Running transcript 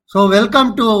So,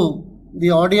 welcome to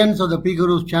the audience of the P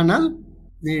Guru's channel.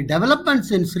 The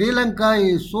developments in Sri Lanka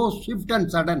is so swift and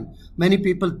sudden, many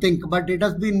people think, but it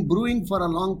has been brewing for a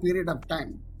long period of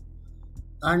time.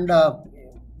 And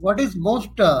what is most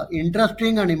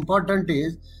interesting and important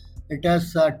is it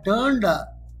has turned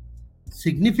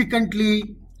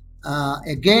significantly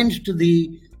against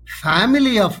the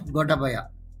family of Gotabaya.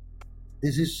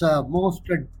 This is most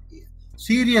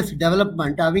serious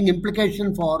development having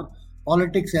implication for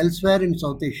politics elsewhere in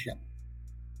South Asia.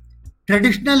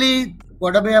 Traditionally,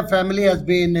 Gotabaya family has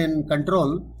been in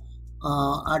control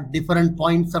at different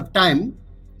points of time.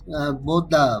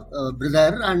 Both the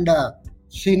brother and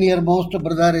senior most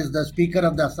brother is the Speaker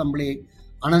of the Assembly.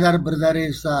 Another brother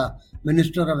is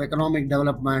Minister of Economic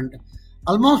Development.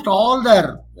 Almost all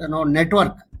their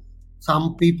network.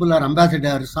 Some people are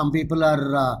ambassadors. Some people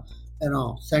are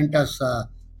sent as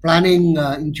planning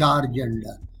in charge, and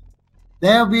they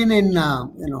have been in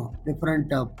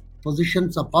different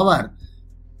positions of power.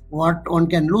 What one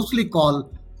can loosely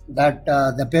call that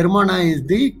the Permana is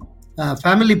the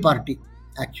family party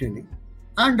actually,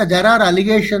 and there are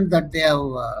allegations that they have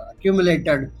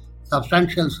accumulated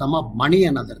substantial sum of money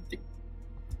and other thing.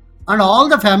 And all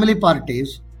the family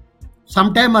parties,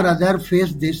 sometime or other,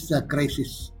 face this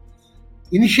crisis.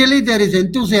 Initially, there is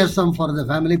enthusiasm for the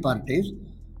family parties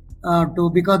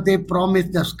because they promise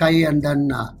the sky, and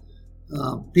then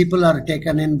people are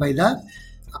taken in by the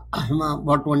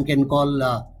what one can call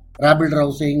rabble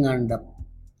rousing and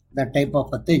that type of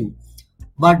a thing.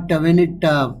 But when it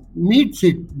meets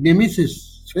its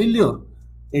nemesis failure,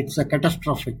 it's a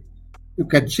catastrophic. You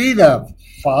can see the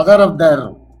father of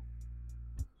the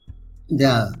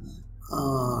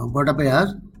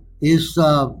Gotabayas is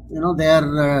they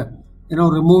are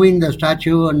removing the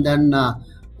statue and then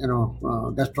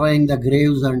destroying the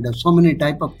graves, and so many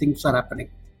type of things are happening.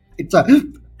 It's a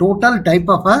total type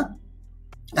of a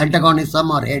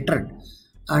antagonism or hatred,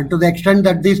 and to the extent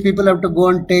that these people have to go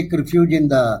and take refuge in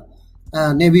the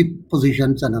navy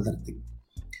positions and other things.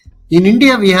 In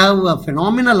India, we have a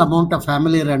phenomenal amount of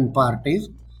family-run parties.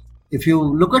 If you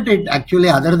look at it, actually,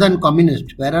 other than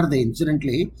communist, where are they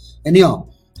incidentally? Anyhow,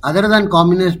 other than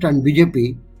communist and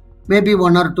BJP, maybe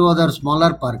one or two other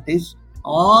smaller parties,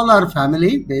 all are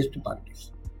family-based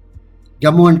parties.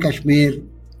 Jammu and Kashmir,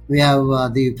 we have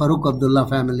the Farooq Abdullah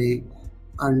family,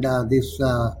 and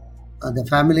the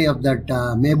family of that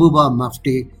Mehbooba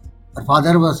Mufti. Her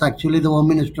father was actually the Home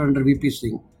Minister under VP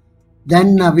Singh.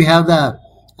 Then we have the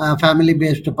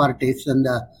family-based parties, and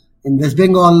in West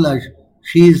Bengal,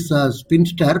 she is a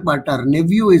spinster, but her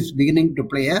nephew is beginning to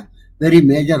play a very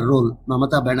major role,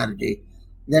 Mamata Banerjee.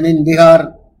 Then in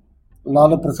Bihar,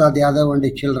 Lalu Prasad Yadav and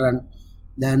his children.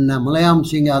 Then Mulayam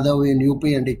Singh Yadav in UP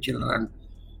and his children.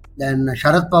 Then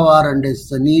Sharad Pawar and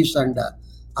his niece and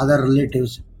other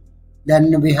relatives.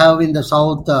 Then we have in the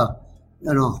south, the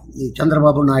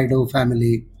Chandrababu Naidu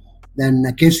family. Then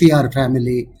KCR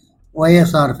family,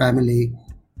 YSR family.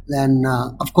 Then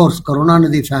of course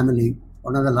Karunanidhi family,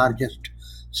 one of the largest.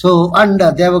 So, and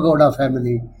Devagowda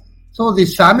family. So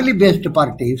these family-based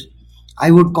parties,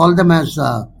 I would call them as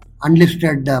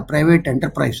unlisted private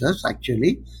enterprises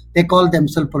actually. They call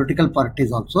themselves political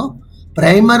parties also.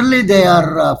 Primarily they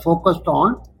are focused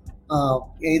on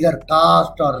either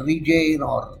caste or region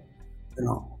or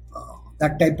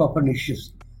that type of an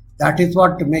issues. That is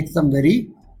what makes them very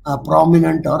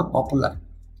prominent or popular.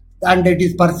 And it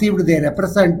is perceived they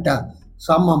represent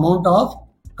some amount of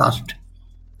caste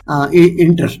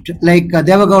interest. Like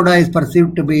Devagowda is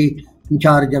perceived to be in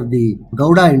charge of the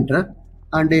Gowda interest.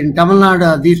 And in Tamil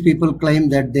Nadu, these people claim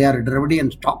that they are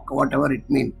Dravidian stock, whatever it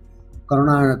means.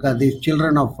 These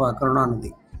children of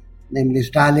Karunanidhi, namely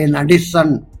Stalin and his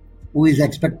son, who is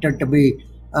expected to be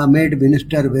made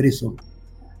minister very soon.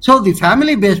 So the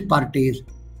family-based parties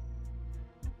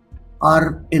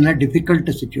are in a difficult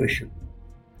situation,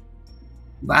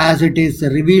 as it is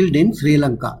revealed in Sri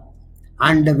Lanka.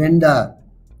 And when the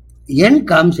end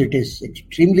comes, it is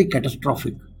extremely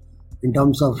catastrophic in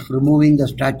terms of removing the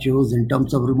statues, in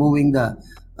terms of removing the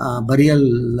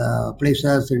burial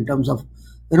places, in terms of,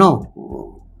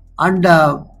 and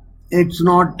it's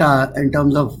not in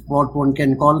terms of what one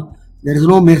can call, there is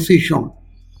no mercy shown.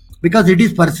 Because it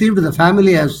is perceived the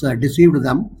family has deceived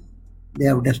them. They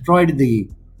have destroyed the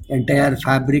entire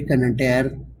fabric and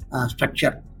entire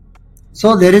structure.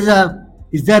 So is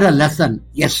there a lesson?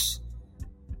 Yes.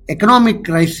 Economic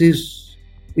crisis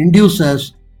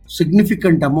induces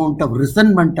significant amount of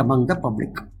resentment among the public.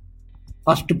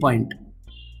 First point.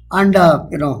 And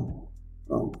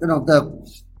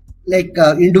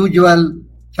individual,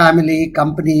 family,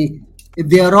 company, if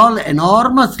they are all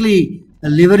enormously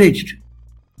leveraged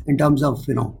in terms of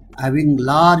having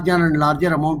larger and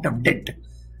larger amount of debt.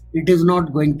 It is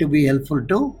not going to be helpful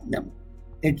to them.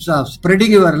 It's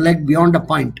spreading your leg beyond a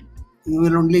point. You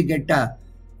will only get a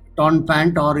torn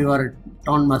pant or your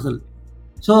torn muscle.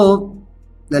 So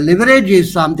the leverage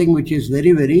is something which is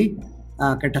very, very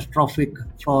catastrophic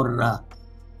for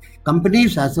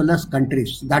companies as well as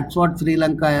countries. That's what Sri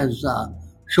Lanka has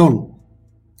shown.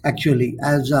 Actually,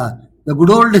 as the good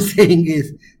old saying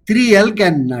is, 3L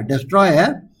can destroy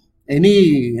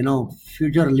any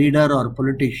future leader or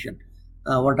politician.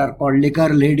 What are called liquor,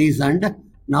 ladies, and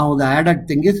now the added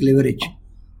thing is leverage.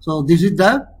 So this is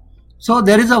so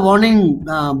there is a warning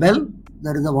bell.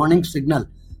 There is a warning signal,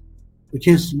 which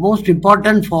is most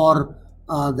important for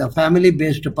the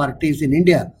family-based parties in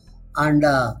India. And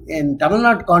in Tamil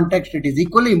Nadu context, it is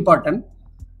equally important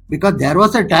because there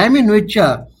was a time in which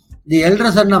the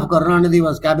elder son of Karunanidhi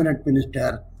was cabinet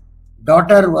minister,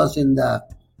 daughter was in the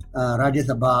Rajya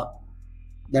Sabha,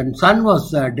 then son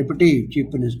was deputy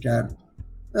chief minister.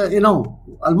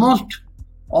 Almost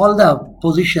all the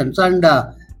positions, and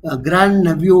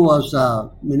grandnephew was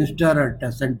minister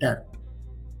at center.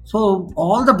 So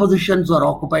all the positions were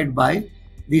occupied by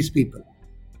these people.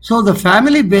 So the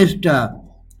family-based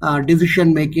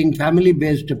decision-making,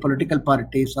 family-based political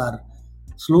parties are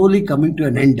slowly coming to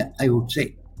an end, I would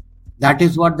say. That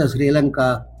is what the Sri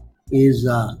Lanka is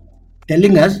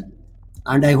telling us,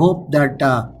 and I hope that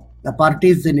the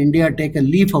parties in India take a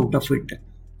leaf out of it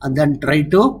and then try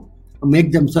to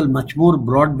make themselves much more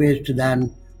broad-based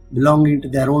than belonging to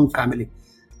their own family.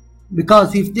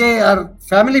 Because if they are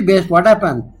family-based, what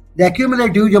happens? They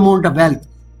accumulate huge amount of wealth,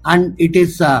 and it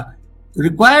is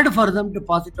required for them to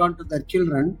pass it on to their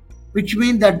children, which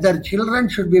means that their children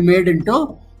should be made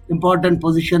into important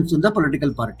positions in the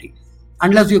political party.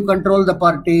 Unless you control the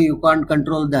party, you can't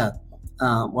control the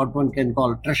what one can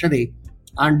call treasury,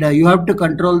 and you have to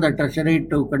control the treasury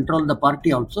to control the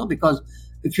party also, because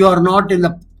if you are not in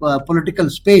the political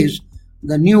space,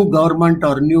 the new government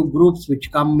or new groups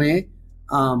which come may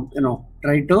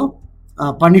try to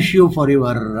punish you for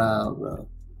your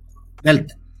wealth.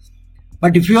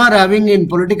 But if you are having in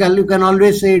political, you can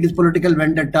always say it is political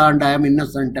vendetta and I am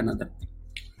innocent and other.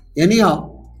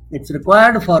 Anyhow, it's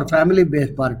required for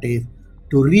family-based parties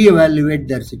to re-evaluate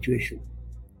their situation.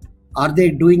 Are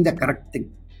they doing the correct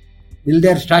thing? Will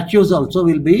their statues also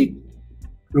will be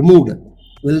removed?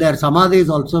 Will their samadhis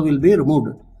also will be removed?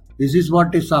 This is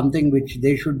what is something which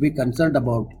they should be concerned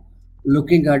about,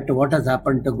 looking at what has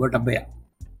happened to Gotabaya.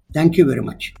 Thank you very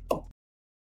much.